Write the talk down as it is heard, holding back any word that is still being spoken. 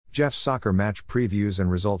Jeff's Soccer Match Previews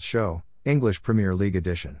and Results Show, English Premier League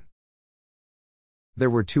Edition. There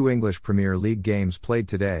were 2 English Premier League games played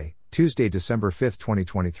today, Tuesday, December 5,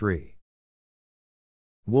 2023.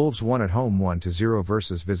 Wolves won at home 1-0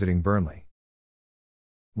 versus visiting Burnley.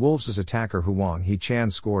 Wolves' attacker Hwang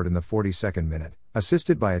Hee-chan scored in the 42nd minute,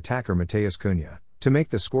 assisted by attacker Matheus Cunha, to make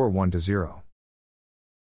the score 1-0.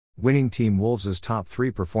 Winning team Wolves' top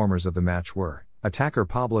 3 performers of the match were attacker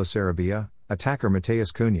Pablo Sarabia, attacker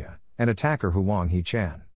Matheus Cunha, and attacker Hwang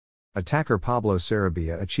Hee-chan. Attacker Pablo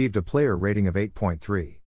Sarabia achieved a player rating of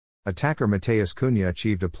 8.3. Attacker Matheus Cunha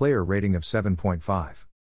achieved a player rating of 7.5.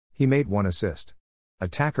 He made 1 assist.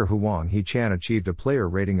 Attacker Hwang Hee-chan achieved a player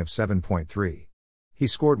rating of 7.3. He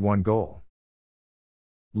scored 1 goal.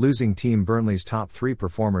 Losing team Burnley's top 3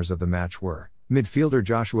 performers of the match were midfielder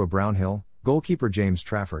Joshua Brownhill, goalkeeper James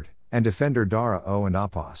Trafford, and defender Dara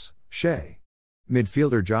Owen-Oppos, Shea.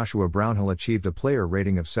 Midfielder Joshua Brownhill achieved a player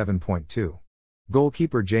rating of 7.2.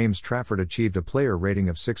 Goalkeeper James Trafford achieved a player rating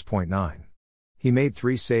of 6.9. He made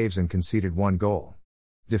 3 saves and conceded 1 goal.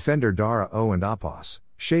 Defender Dara Owen-Oppos,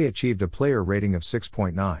 Shea achieved a player rating of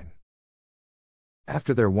 6.9.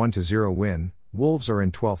 After their 1-0 win, Wolves are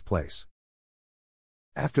in 12th place.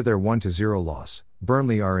 After their 1-0 loss,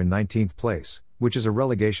 Burnley are in 19th place, which is a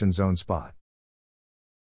relegation zone spot.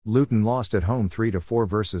 Luton lost at home 3-4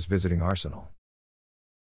 versus visiting Arsenal.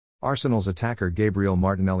 Arsenal's attacker Gabriel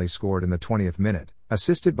Martinelli scored in the 20th minute,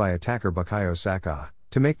 assisted by attacker Bukayo Saka,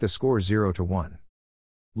 to make the score 0-1.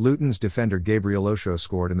 Luton's defender Gabriel Osho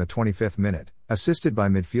scored in the 25th minute, assisted by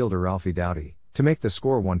midfielder Alfie Doughty, to make the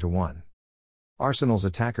score 1-1. Arsenal's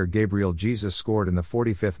attacker Gabriel Jesus scored in the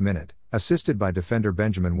 45th minute, assisted by defender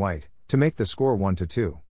Benjamin White, to make the score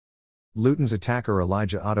 1-2. Luton's attacker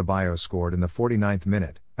Elijah Adebayo scored in the 49th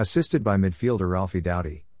minute, assisted by midfielder Alfie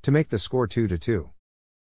Doughty, to make the score 2-2.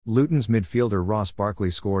 Luton's midfielder Ross Barkley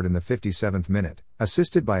scored in the 57th minute,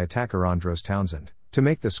 assisted by attacker Andros Townsend, to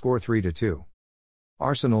make the score 3-2.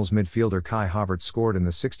 Arsenal's midfielder Kai Havertz scored in the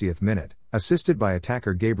 60th minute, assisted by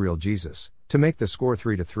attacker Gabriel Jesus, to make the score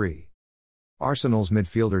 3-3. Arsenal's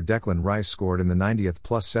midfielder Declan Rice scored in the 90th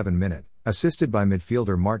plus 7 minute, assisted by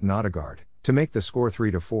midfielder Martin Odegaard, to make the score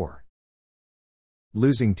 3-4.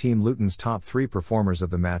 Losing team Luton's top 3 performers of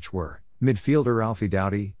the match were midfielder Alfie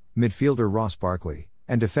Doughty, midfielder Ross Barkley,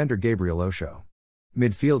 and defender Gabriel Osho.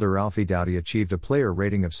 Midfielder Alfie Doughty achieved a player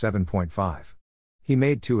rating of 7.5. He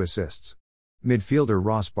made 2 assists. Midfielder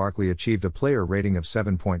Ross Barkley achieved a player rating of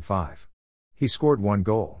 7.5. He scored 1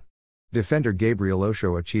 goal. Defender Gabriel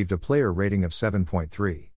Osho achieved a player rating of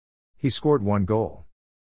 7.3. He scored 1 goal.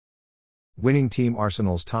 Winning team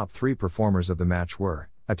Arsenal's top 3 performers of the match were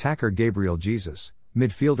attacker Gabriel Jesus,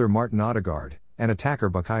 midfielder Martin Odegaard, and attacker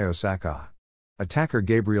Bukayo Saka. Attacker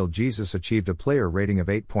Gabriel Jesus achieved a player rating of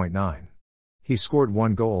 8.9. He scored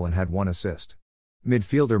 1 goal and had 1 assist.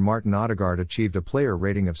 Midfielder Martin Odegaard achieved a player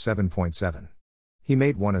rating of 7.7. He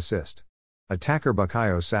made 1 assist. Attacker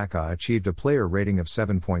Bukayo Saka achieved a player rating of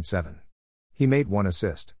 7.7. He made 1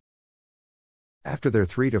 assist. After their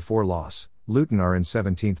 3-4 loss, Luton are in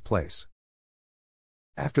 17th place.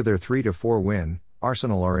 After their 3-4 win,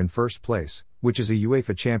 Arsenal are in 1st place, which is a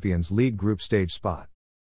UEFA Champions League group stage spot.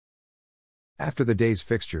 After the day's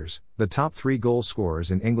fixtures, the top 3 goal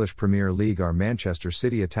scorers in English Premier League are Manchester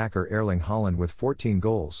City attacker Erling Haaland with 14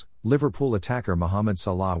 goals, Liverpool attacker Mohamed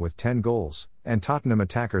Salah with 10 goals, and Tottenham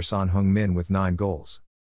attacker Son Heung-min with 9 goals.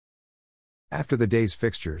 After the day's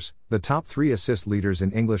fixtures, the top 3 assist leaders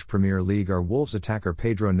in English Premier League are Wolves attacker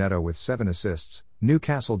Pedro Neto with 7 assists,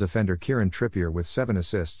 Newcastle defender Kieran Trippier with 7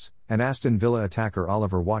 assists, and Aston Villa attacker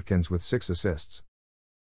Oliver Watkins with 6 assists.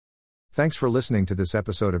 Thanks for listening to this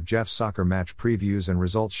episode of Jeff's Soccer Match Previews and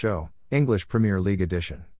Results Show, English Premier League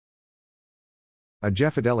Edition. A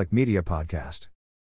Jeffadelic Media Podcast.